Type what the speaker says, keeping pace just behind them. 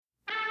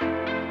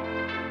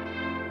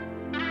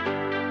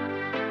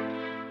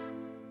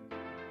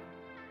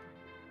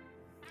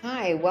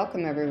Hi,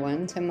 welcome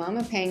everyone to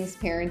Mama Pang's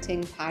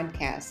Parenting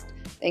Podcast.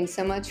 Thanks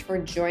so much for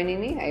joining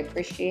me. I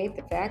appreciate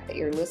the fact that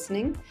you're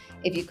listening.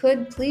 If you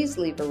could, please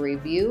leave a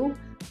review.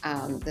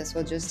 This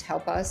will just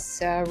help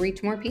us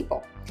reach more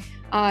people.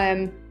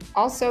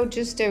 Also,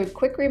 just a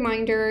quick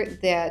reminder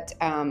that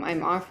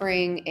I'm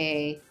offering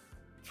a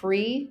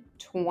free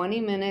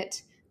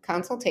 20-minute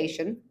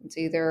consultation. It's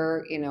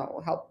either,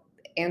 help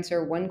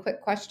answer one quick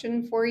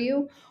question for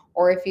you,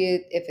 or if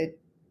it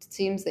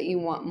seems that you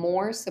want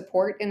more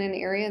support in an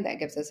area, that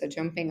gives us a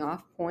jumping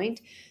off point.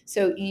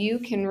 So you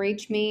can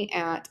reach me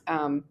at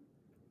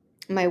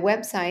my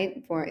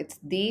website it's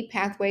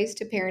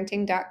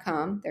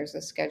thepathwaystoparenting.com. There's a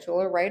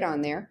scheduler right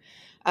on there.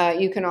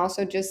 You can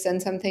also just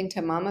send something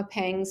to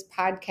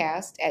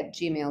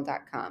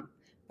mamapangspodcast@gmail.com.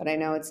 But I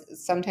know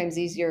it's sometimes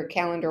easier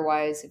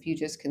calendar-wise if you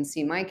just can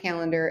see my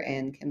calendar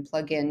and can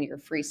plug in your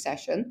free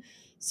session.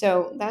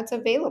 So that's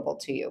available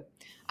to you.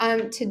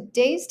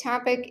 Today's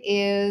topic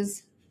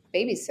is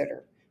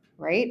babysitter,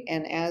 right?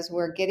 And as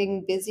we're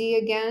getting busy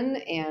again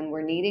and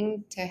we're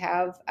needing to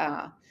have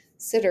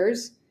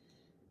sitters,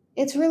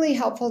 it's really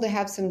helpful to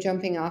have some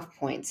jumping off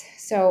points.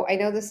 So I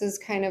know this is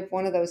kind of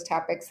one of those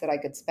topics that I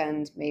could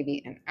spend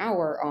maybe an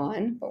hour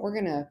on, but we're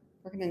gonna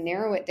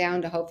narrow it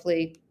down to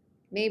hopefully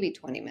maybe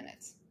 20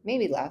 minutes,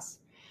 maybe less.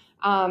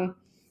 So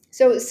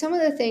some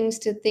of the things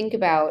to think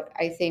about,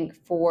 I think,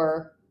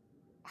 for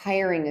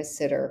hiring a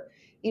sitter,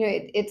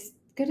 it's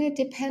going to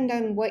depend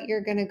on what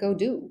you're going to go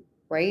do,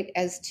 right?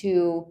 As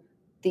to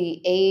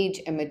the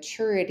age and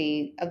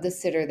maturity of the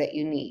sitter that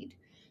you need.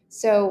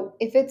 So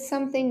if it's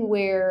something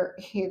where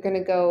you're going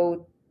to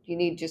go, you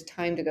need just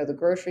time to go to the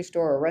grocery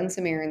store or run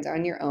some errands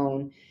on your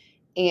own,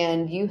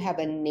 and you have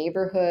a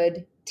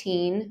neighborhood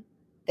teen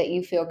that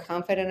you feel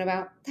confident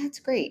about, that's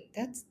great.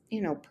 That's,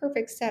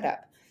 perfect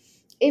setup.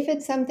 If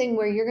it's something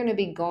where you're going to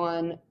be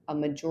gone a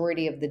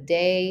majority of the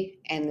day,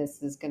 and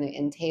this is going to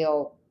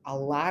entail a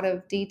lot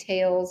of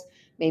details,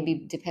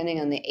 maybe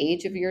depending on the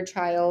age of your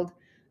child,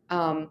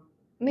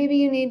 maybe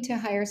you need to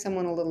hire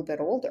someone a little bit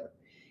older.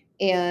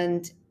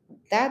 And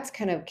that's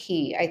kind of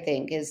key, I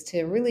think, is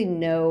to really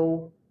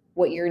know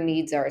what your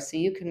needs are so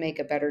you can make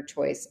a better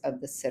choice of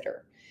the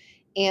sitter.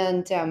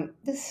 And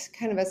this is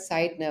kind of a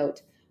side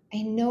note.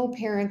 I know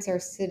parents are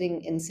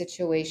sitting in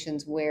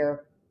situations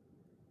where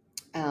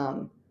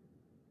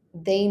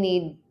they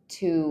need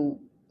to,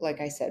 like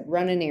I said,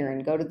 run an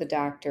errand, go to the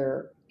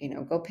doctor,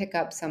 go pick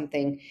up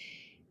something.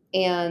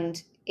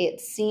 And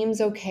it seems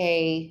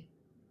okay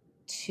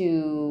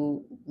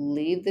to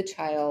leave the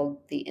child,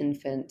 the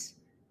infant,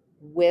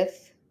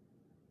 with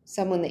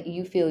someone that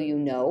you feel you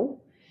know.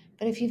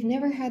 But if you've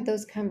never had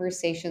those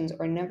conversations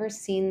or never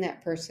seen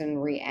that person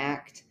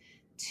react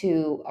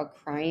to a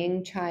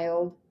crying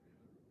child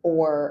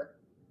or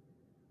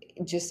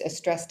just a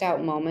stressed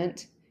out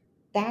moment,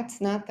 that's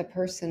not the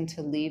person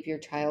to leave your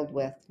child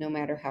with, no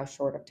matter how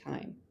short of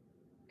time.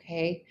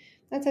 Okay?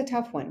 That's a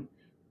tough one.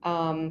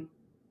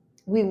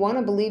 We want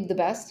to believe the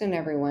best in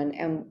everyone,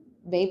 and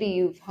maybe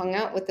you've hung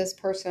out with this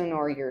person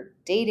or you're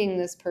dating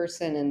this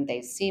person and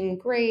they seem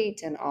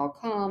great and all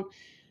calm,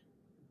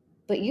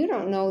 but you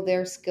don't know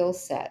their skill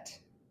set,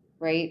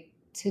 right,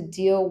 to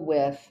deal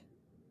with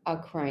a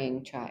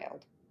crying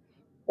child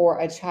or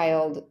a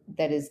child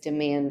that is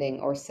demanding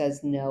or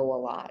says no a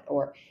lot,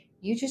 or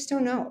you just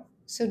don't know.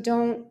 So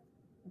don't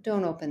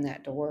open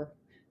that door.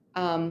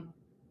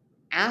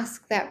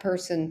 Ask that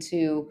person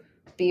to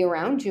be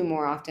around you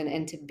more often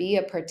and to be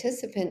a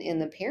participant in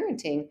the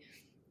parenting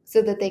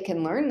so that they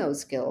can learn those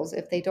skills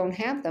if they don't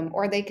have them,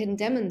 or they can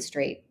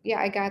demonstrate, yeah,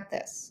 I got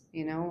this.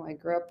 I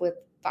grew up with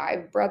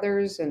 5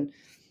 brothers, and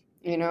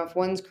if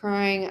one's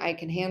crying, I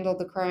can handle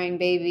the crying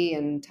baby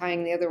and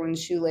tying the other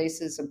one's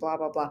shoelaces and blah,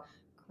 blah, blah.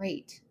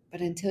 Great. But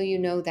until you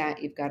know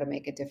that, you've got to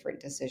make a different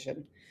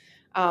decision.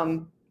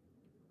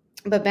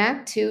 But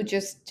back to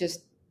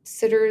just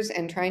sitters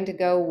and trying to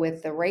go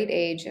with the right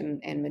age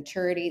and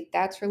maturity,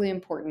 that's really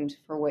important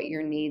for what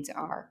your needs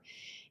are.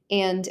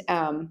 And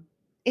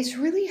it's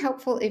really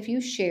helpful if you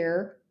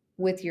share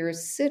with your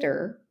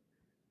sitter,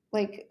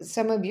 like,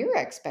 some of your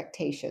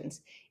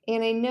expectations.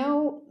 And I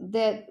know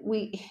that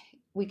we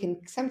can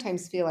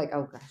sometimes feel like,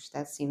 oh gosh,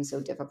 that seems so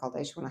difficult. I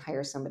just want to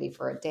hire somebody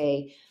for a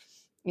day,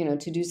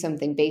 to do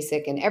something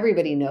basic. And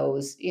everybody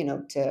knows,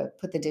 to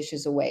put the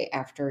dishes away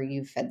after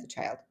you've fed the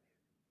child.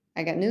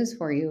 I got news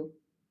for you.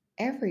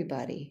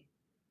 Everybody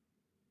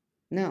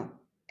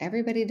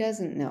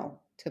doesn't know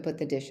to put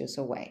the dishes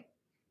away,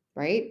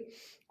 right?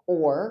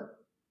 Or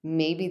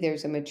maybe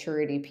there's a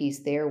maturity piece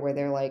there where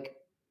they're like,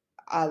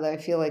 I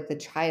feel like the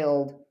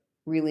child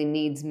really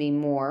needs me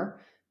more.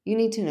 You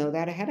need to know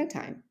that ahead of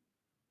time,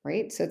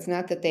 right? So it's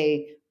not that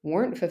they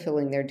weren't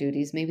fulfilling their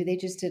duties. Maybe they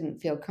just didn't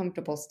feel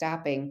comfortable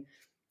stopping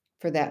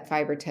for that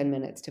 5 or 10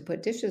 minutes to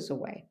put dishes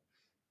away.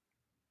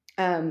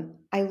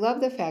 I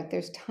love the fact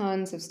there's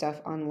tons of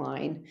stuff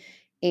online,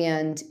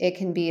 and it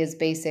can be as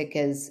basic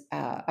as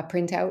a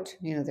printout.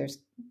 There's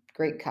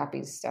great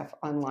copies stuff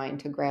online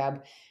to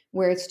grab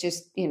where it's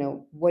just,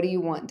 what do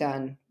you want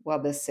done while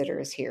this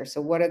sitter is here?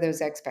 So what are those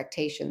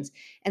expectations?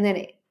 And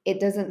then it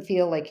doesn't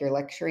feel like you're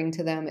lecturing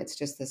to them. It's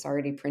just this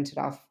already printed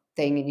off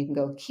thing. And you can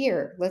go,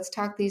 here, let's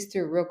talk these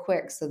through real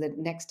quick so that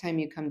next time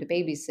you come to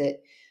babysit,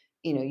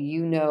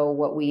 you know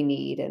what we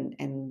need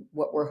and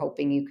what we're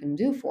hoping you can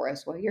do for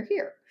us while you're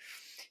here.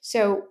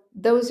 So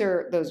those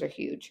are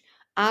huge.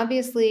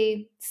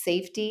 Obviously,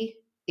 safety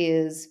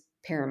is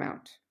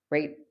paramount,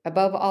 right?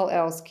 Above all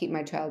else, keep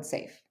my child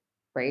safe,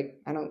 right?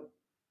 I don't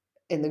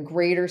in the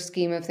greater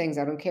scheme of things,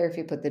 I don't care if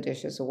you put the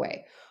dishes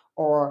away,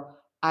 or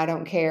I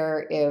don't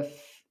care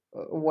if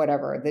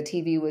whatever the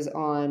TV was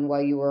on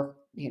while you were,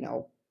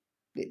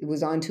 it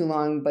was on too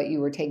long, but you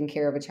were taking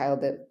care of a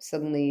child that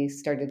suddenly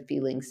started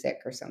feeling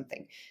sick or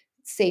something.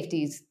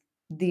 Safety's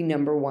the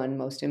number one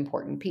most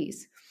important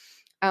piece.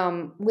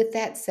 With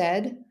that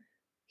said,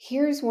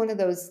 here's one of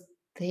those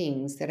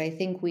things that I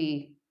think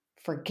we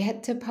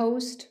forget to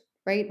post,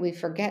 right? We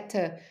forget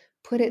to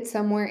put it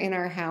somewhere in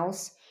our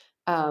house.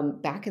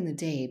 Back in the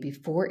day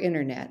before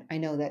internet, I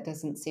know that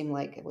doesn't seem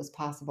like it was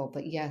possible,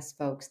 but yes,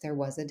 folks, there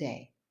was a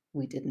day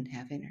we didn't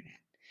have internet.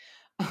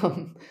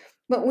 Um,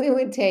 but we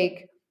would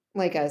take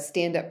like a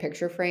stand-up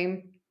picture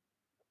frame,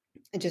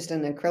 just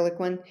an acrylic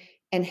one,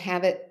 and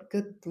have it,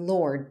 good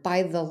Lord,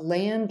 by the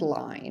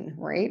landline,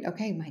 right?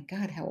 Okay, my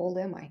God, how old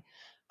am I?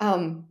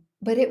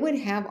 But it would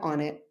have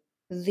on it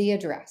the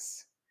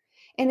address.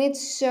 And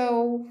it's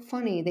so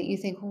funny that you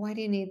think, well, why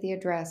do you need the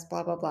address?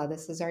 Blah, blah, blah.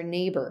 This is our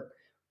neighbor,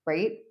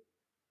 right?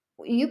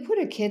 You put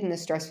a kid in a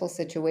stressful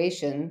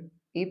situation,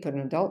 you put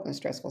an adult in a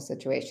stressful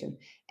situation,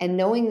 and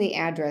knowing the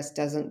address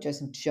doesn't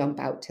just jump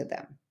out to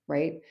them,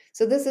 right?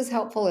 So this is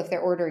helpful if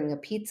they're ordering a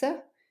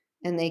pizza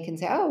and they can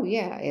say, oh,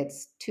 yeah,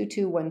 it's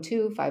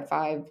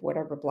 221255,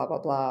 whatever, blah, blah,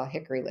 blah,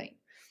 Hickory Lane.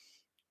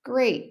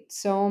 Great,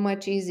 so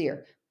much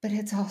easier. But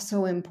it's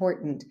also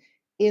important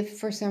if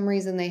for some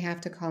reason they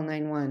have to call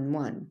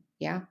 911,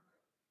 yeah,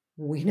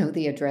 we know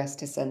the address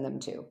to send them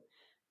to.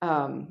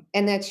 And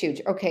that's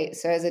huge. Okay,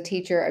 so as a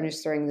teacher, I'm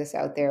just throwing this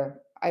out there.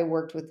 I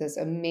worked with this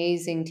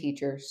amazing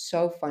teacher,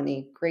 so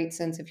funny, great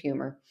sense of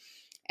humor.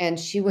 And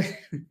she would,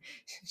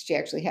 she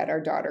actually had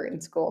our daughter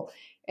in school.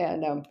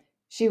 And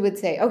she would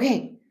say,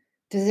 okay,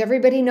 does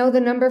everybody know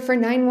the number for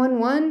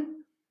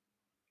 911?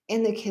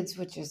 And the kids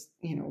would just,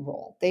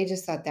 roll. They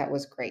just thought that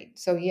was great.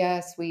 So,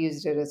 yes, we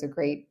used it as a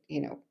great,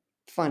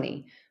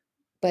 funny.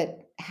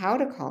 But how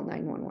to call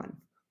 911?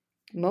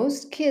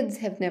 Most kids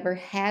have never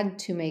had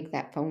to make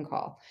that phone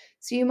call.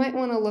 So you might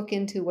want to look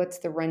into what's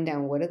the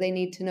rundown. What do they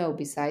need to know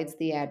besides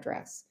the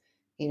address?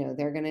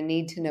 They're going to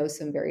need to know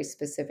some very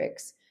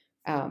specifics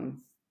and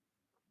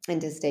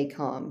to stay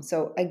calm.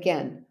 So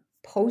again,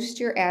 post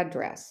your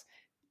address.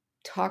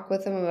 Talk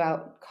with them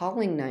about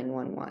calling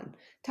 911.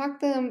 Talk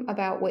to them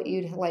about what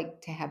you'd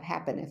like to have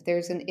happen. If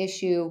there's an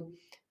issue,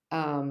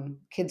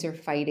 kids are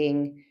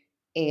fighting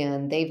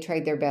and they've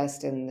tried their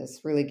best and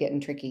it's really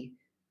getting tricky,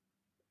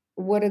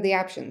 what are the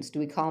options? Do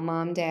we call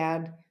mom,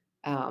 dad?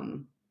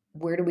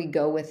 Where do we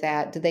go with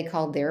that? Do they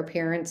call their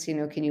parents?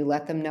 Can you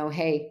let them know,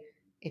 hey,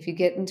 if you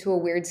get into a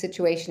weird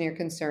situation, you're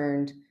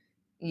concerned,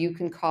 you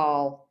can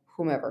call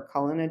whomever,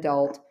 call an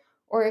adult.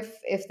 Or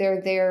if they're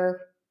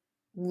there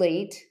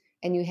late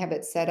and you have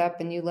it set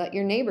up and you let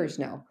your neighbors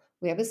know,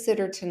 we have a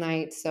sitter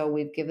tonight, so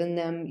we've given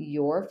them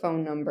your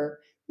phone number.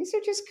 These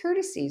are just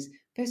courtesies,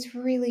 but it's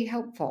really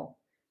helpful.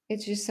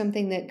 It's just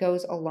something that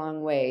goes a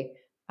long way.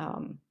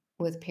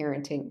 With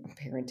parenting,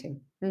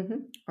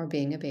 or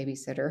being a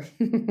babysitter,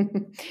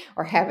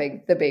 or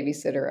having the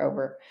babysitter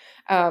over.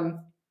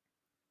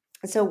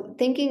 So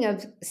thinking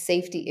of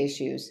safety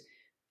issues,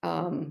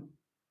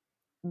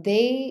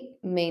 they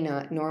may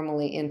not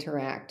normally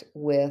interact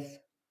with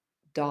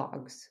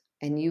dogs,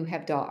 and you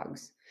have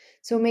dogs.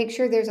 So make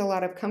sure there's a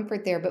lot of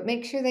comfort there, but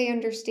make sure they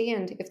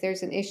understand if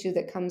there's an issue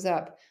that comes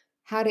up,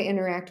 how to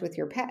interact with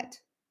your pet,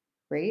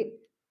 right?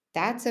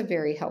 That's a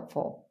very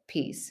helpful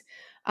piece.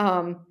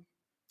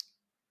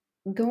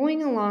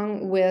 Going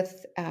along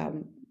with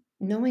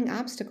knowing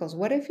obstacles.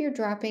 What if you're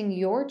dropping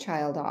your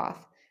child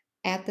off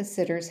at the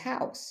sitter's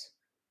house,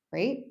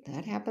 right?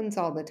 That happens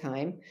all the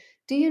time.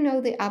 Do you know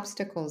the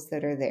obstacles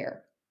that are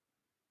there?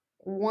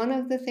 One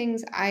of the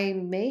things I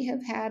may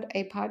have had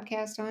a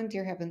podcast on,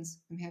 dear heavens,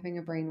 I'm having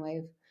a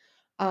brainwave,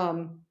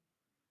 um,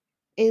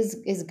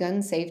 is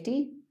gun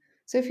safety.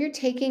 So if you're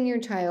taking your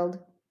child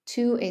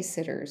to a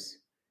sitter's,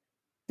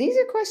 these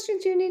are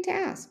questions you need to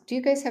ask. Do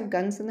you guys have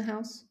guns in the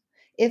house?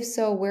 If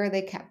so, where are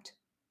they kept?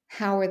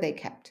 How are they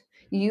kept?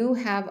 You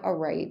have a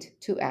right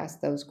to ask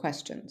those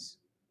questions,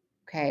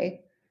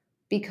 okay?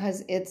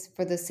 Because it's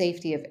for the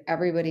safety of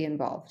everybody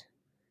involved.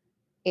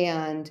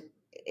 And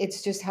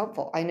it's just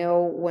helpful. I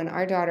know when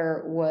our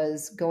daughter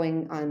was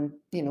going on,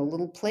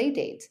 little play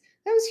dates,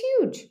 that was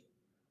huge.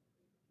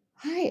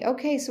 Hi,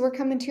 okay, so we're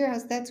coming to your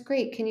house. That's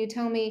great. Can you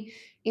tell me,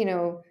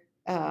 do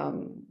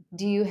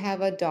you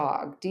have a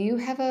dog? Do you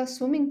have a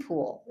swimming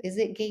pool? Is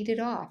it gated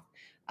off?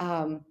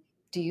 Um,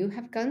 do you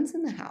have guns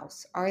in the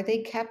house? Are they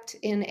kept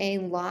in a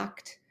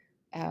locked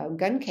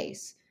gun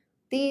case?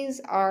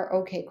 These are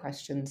okay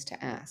questions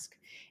to ask.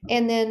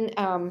 And then,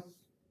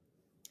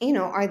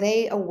 are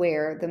they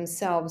aware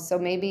themselves? So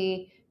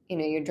maybe,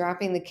 you're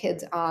dropping the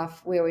kids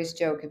off. We always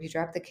joke, if you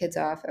drop the kids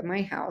off at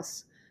my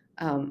house,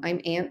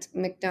 I'm Aunt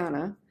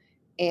McDonough,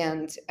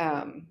 and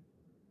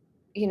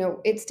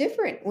it's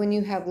different when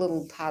you have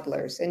little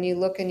toddlers and you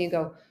look and you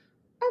go,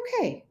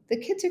 okay, the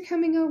kids are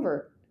coming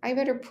over. I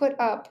better put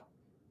up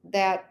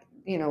that,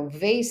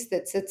 vase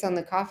that sits on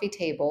the coffee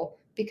table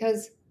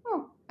because,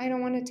 oh, I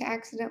don't want it to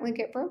accidentally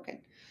get broken.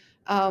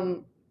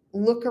 Um,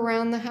 Look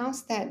around the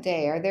house that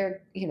day. Are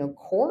there,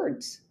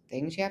 cords,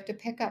 things you have to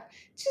pick up?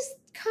 Just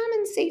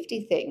common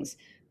safety things,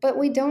 but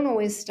we don't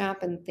always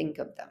stop and think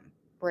of them,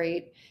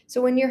 right?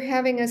 So when you're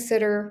having a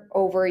sitter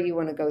over, you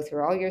want to go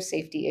through all your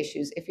safety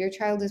issues. If your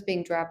child is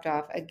being dropped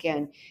off,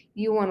 again,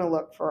 you want to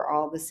look for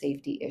all the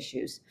safety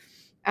issues.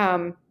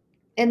 And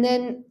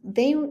then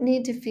they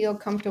need to feel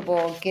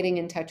comfortable getting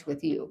in touch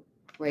with you,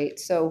 right?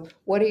 So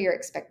what are your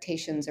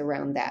expectations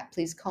around that?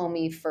 Please call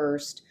me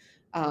first.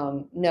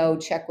 No,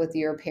 check with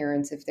your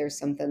parents if there's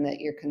something that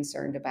you're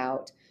concerned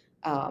about.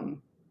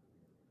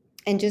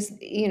 And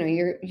just,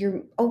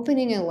 you're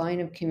opening a line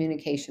of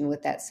communication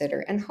with that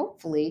sitter, and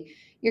hopefully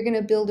you're going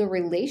to build a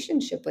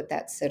relationship with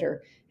that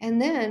sitter.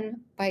 And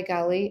then, by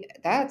golly,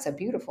 that's a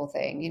beautiful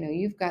thing.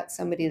 You've got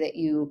somebody that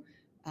you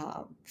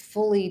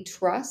fully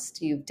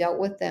trust, you've dealt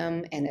with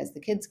them, and as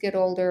the kids get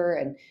older,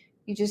 and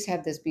you just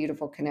have this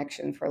beautiful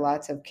connection for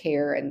lots of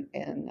care and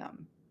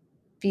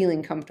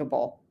feeling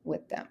comfortable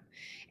with them.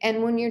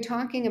 And when you're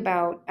talking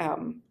about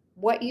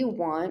what you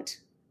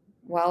want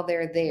while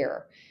they're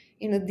there,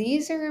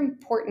 these are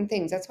important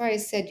things. That's why I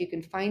said you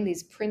can find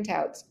these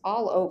printouts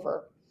all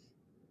over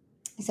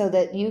so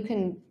that you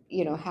can,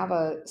 have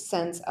a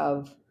sense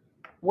of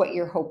what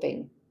you're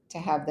hoping to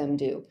have them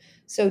do.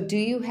 So do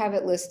you have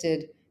it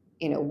listed,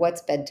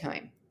 what's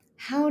bedtime?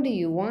 How do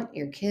you want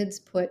your kids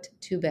put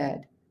to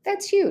bed?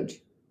 That's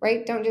huge,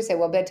 right? Don't just say,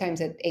 well,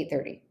 bedtime's at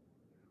 8:30.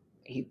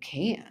 You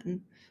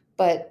can,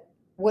 but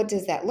what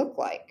does that look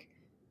like?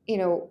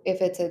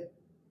 If it's a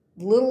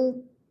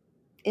little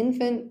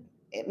infant,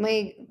 it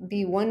may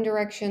be one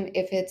direction.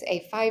 If it's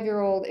a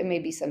 5-year-old, it may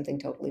be something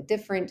totally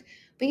different,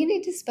 but you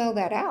need to spell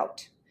that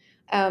out.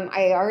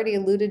 I already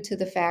alluded to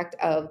the fact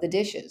of the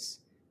dishes.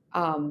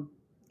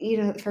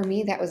 For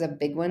me, that was a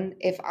big one.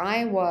 If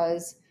I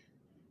was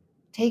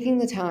taking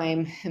the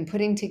time and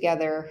putting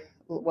together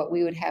what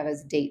we would have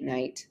as date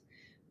night,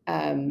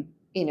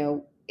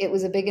 it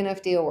was a big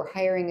enough deal. We're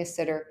hiring a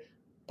sitter.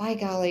 By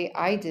golly,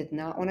 I did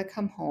not want to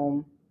come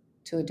home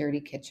to a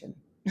dirty kitchen.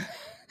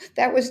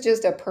 That was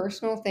just a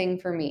personal thing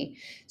for me.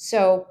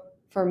 So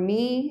for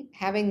me,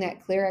 having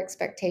that clear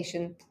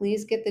expectation,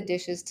 please get the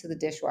dishes to the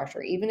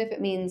dishwasher, even if it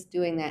means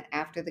doing that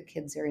after the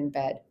kids are in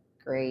bed.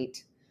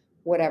 Great.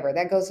 Whatever.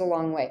 That goes a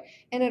long way.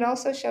 And it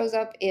also shows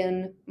up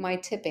in my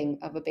tipping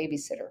of a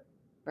babysitter,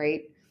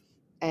 right?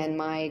 And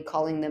my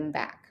calling them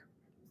back.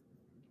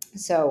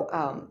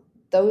 So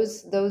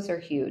those are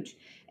huge.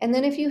 And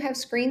then if you have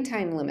screen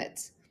time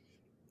limits,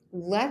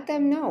 let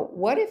them know.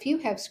 What if you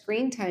have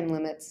screen time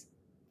limits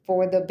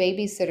for the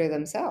babysitter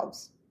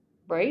themselves,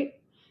 right?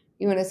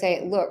 You want to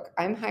say, look,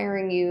 I'm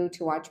hiring you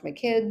to watch my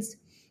kids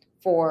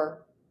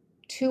for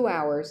 2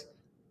 hours.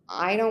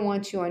 I don't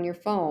want you on your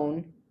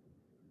phone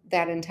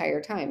that entire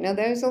time. Now,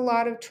 there's a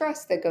lot of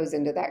trust that goes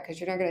into that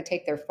because you're not going to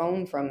take their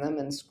phone from them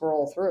and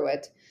scroll through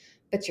it,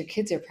 but your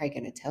kids are probably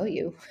going to tell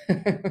you.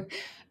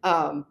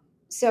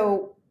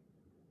 So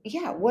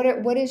yeah,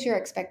 what is your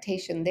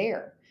expectation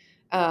there?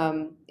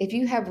 If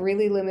you have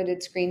really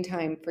limited screen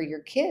time for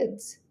your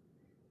kids,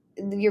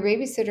 your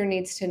babysitter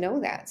needs to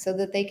know that so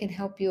that they can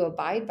help you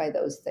abide by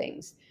those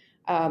things.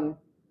 And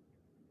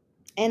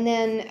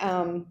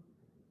then,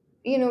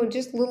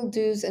 just little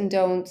do's and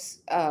don'ts,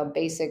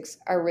 basics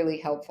are really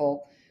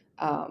helpful.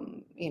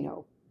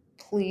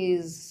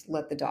 Please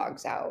let the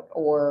dogs out,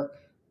 or,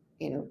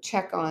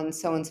 check on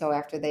so-and-so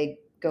after they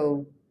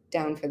go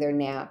down for their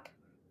nap,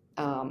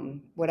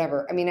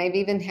 whatever. I mean, I've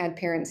even had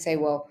parents say,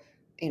 well,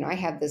 I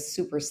have this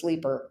super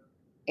sleeper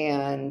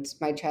and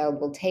my child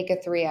will take a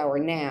 3-hour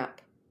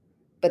nap,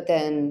 but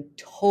then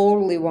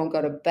totally won't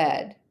go to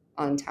bed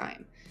on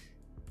time.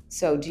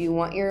 So do you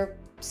want your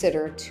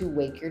sitter to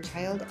wake your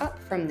child up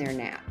from their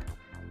nap?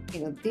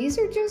 These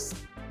are just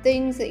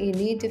things that you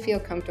need to feel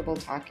comfortable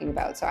talking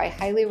about. So I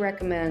highly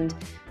recommend,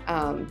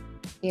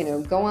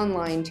 go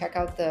online, check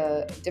out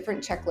the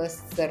different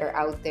checklists that are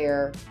out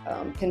there.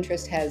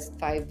 Pinterest has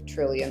 5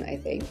 trillion, I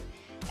think,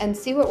 and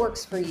see what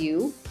works for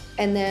you.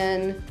 And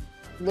then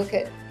look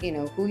at,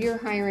 who you're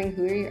hiring,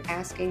 who you're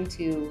asking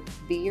to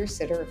be your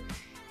sitter,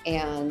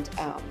 and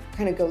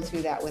kind of go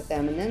through that with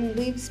them. And then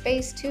leave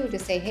space too to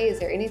say, hey, is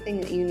there anything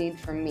that you need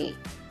from me,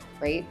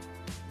 right?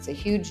 It's a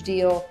huge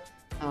deal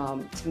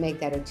to make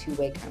that a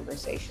two-way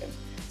conversation.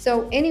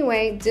 So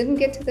anyway, didn't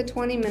get to the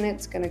 20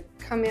 minutes, going to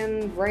come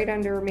in right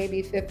under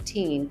maybe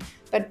 15,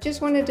 but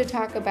just wanted to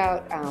talk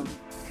about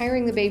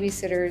hiring the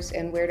babysitters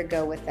and where to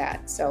go with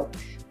that. So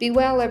be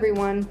well,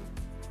 everyone.